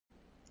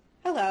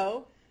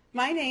Hello,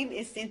 my name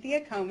is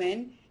Cynthia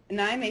Coman, and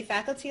I'm a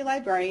faculty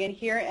librarian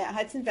here at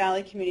Hudson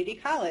Valley Community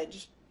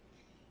College.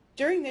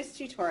 During this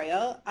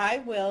tutorial, I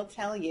will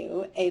tell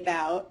you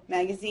about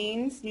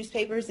magazines,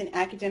 newspapers, and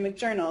academic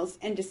journals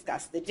and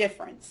discuss the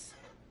difference.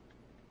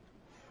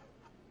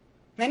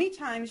 Many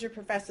times your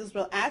professors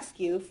will ask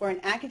you for an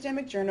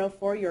academic journal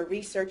for your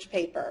research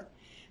paper.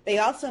 They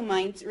also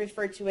might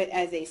refer to it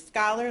as a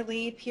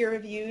scholarly,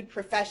 peer-reviewed,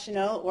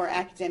 professional, or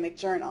academic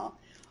journal.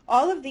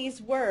 All of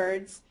these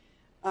words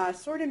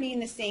sort of mean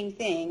the same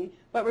thing,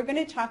 but we're going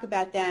to talk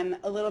about them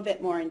a little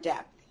bit more in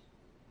depth.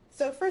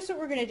 So first what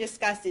we're going to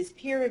discuss is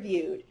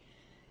peer-reviewed.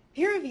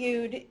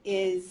 Peer-reviewed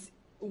is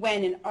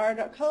when an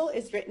article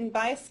is written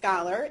by a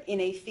scholar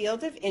in a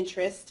field of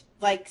interest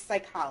like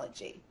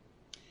psychology.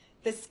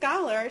 The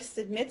scholar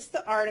submits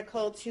the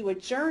article to a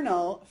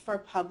journal for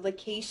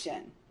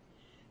publication.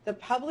 The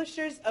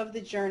publishers of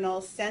the journal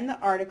send the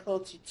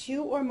article to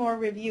 2 or more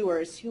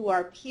reviewers who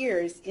are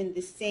peers in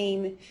the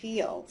same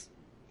field.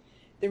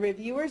 The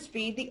reviewers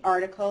read the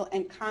article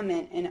and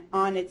comment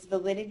on its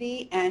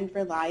validity and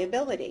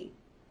reliability.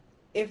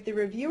 If the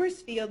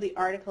reviewers feel the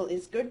article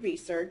is good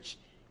research,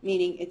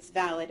 meaning it's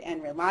valid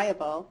and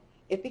reliable,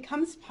 it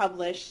becomes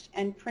published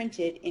and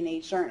printed in a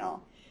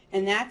journal.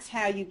 And that's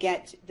how you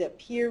get the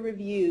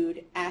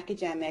peer-reviewed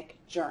academic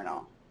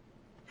journal.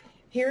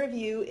 Peer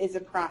review is a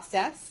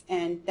process,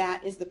 and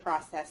that is the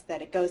process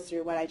that it goes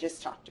through, what I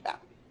just talked about.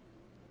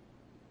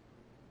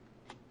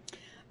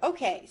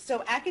 Okay,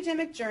 so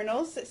academic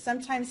journals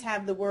sometimes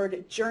have the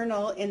word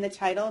journal in the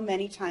title.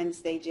 Many times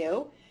they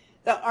do.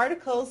 The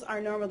articles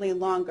are normally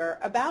longer,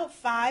 about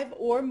 5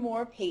 or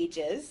more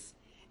pages,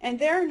 and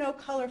there are no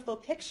colorful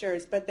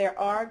pictures, but there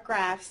are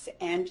graphs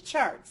and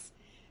charts.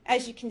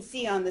 As you can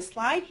see on the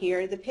slide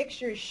here, the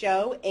pictures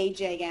show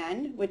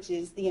AJN, which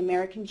is the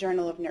American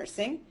Journal of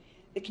Nursing,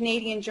 the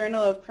Canadian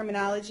Journal of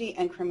Criminology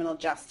and Criminal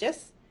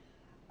Justice,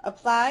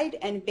 Applied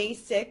and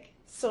Basic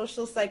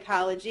Social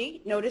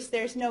Psychology. Notice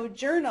there's no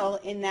journal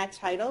in that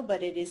title,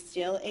 but it is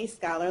still a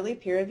scholarly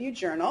peer-reviewed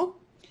journal.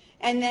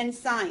 And then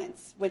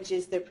Science, which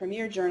is the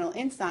premier journal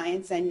in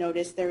science, and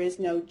notice there is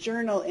no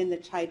journal in the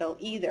title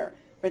either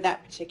for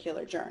that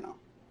particular journal.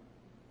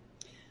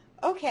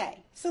 Okay,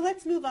 so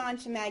let's move on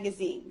to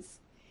magazines.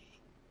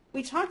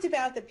 We talked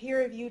about the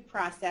peer-reviewed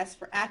process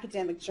for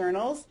academic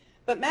journals,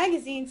 but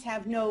magazines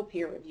have no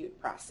peer-reviewed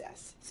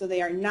process, so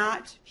they are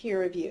not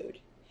peer-reviewed.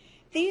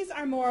 These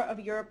are more of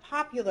your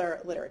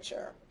popular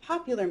literature,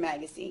 popular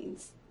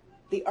magazines.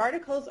 The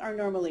articles are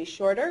normally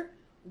shorter,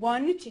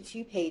 1 to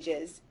 2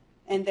 pages,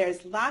 and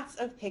there's lots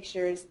of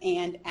pictures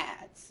and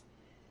ads.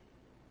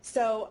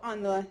 So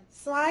on the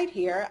slide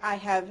here, I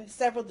have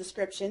several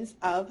descriptions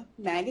of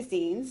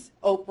magazines.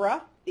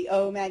 Oprah, the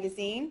O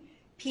magazine,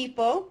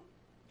 People,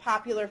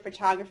 Popular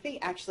Photography,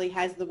 actually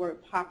has the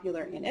word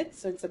popular in it,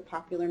 so it's a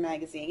popular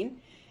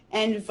magazine,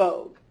 and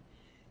Vogue.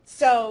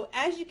 So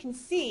as you can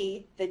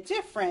see, the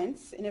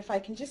difference, and if I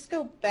can just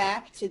go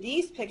back to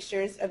these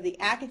pictures of the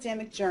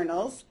academic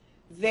journals,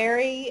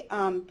 very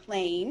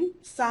plain,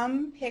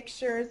 some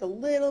pictures, a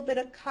little bit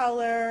of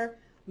color,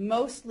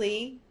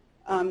 mostly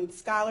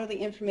scholarly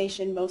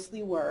information,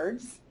 mostly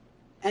words.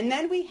 And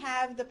then we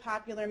have the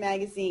popular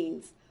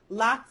magazines,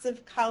 lots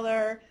of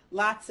color,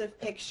 lots of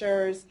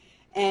pictures,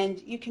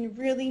 and you can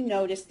really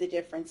notice the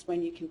difference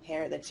when you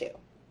compare the two.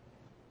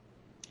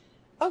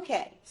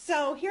 Okay,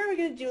 so here we're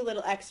going to do a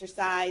little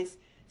exercise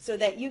so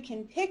that you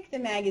can pick the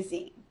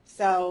magazine.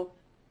 So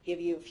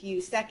give you a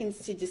few seconds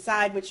to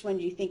decide which one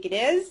you think it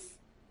is.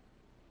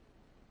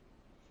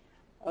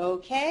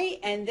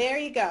 Okay, and there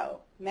you go,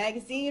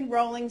 magazine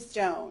Rolling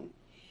Stone.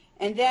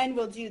 And then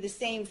we'll do the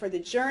same for the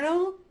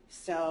journal.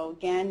 So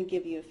again,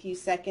 give you a few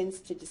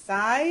seconds to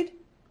decide.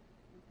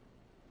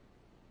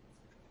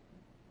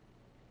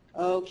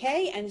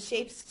 Okay, and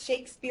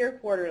Shakespeare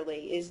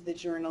Quarterly is the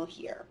journal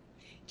here.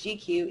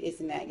 GQ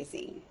is a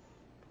magazine.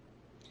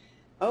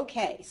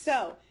 Okay,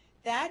 so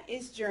that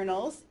is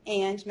journals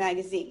and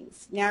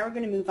magazines. Now we're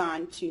going to move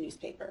on to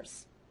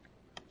newspapers.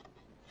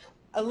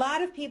 A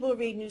lot of people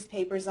read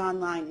newspapers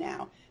online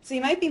now, so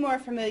you might be more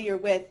familiar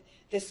with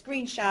the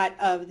screenshot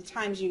of the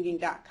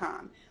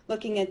TimesUnion.com,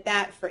 looking at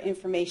that for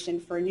information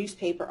for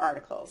newspaper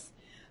articles.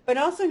 But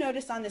also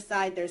notice on the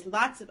side there's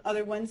lots of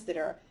other ones that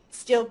are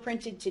still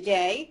printed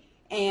today,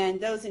 and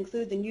those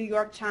include the New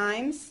York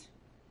Times.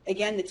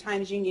 Again, the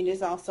Times-Union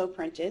is also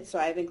printed, so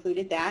I've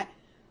included that.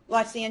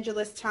 Los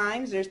Angeles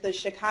Times, there's the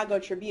Chicago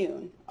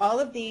Tribune. All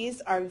of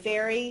these are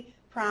very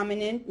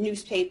prominent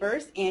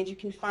newspapers, and you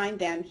can find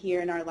them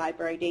here in our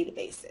library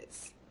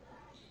databases.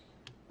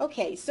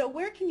 Okay, so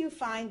where can you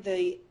find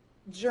the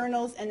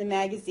journals and the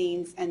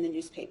magazines and the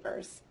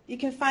newspapers? You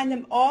can find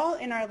them all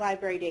in our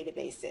library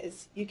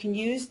databases. You can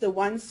use the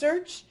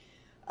OneSearch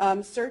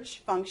search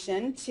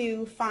function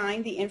to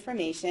find the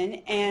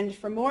information, and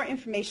for more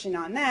information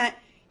on that,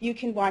 you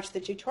can watch the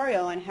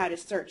tutorial on how to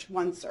search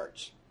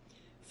OneSearch.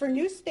 For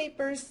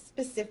newspapers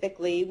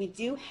specifically, we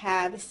do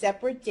have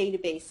separate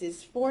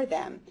databases for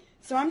them.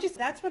 So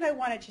that's what I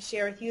wanted to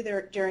share with you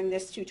during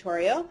this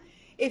tutorial,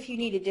 If you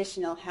need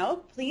additional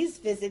help, please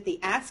visit the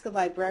Ask a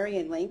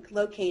Librarian link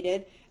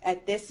located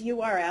at this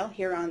URL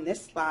here on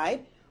this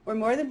slide. We're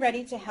more than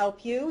ready to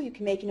help you. You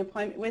can make an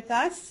appointment with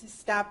us,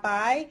 stop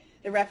by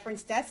the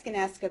reference desk and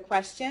ask a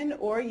question,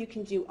 or you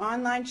can do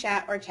online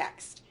chat or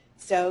text.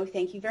 So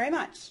thank you very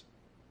much.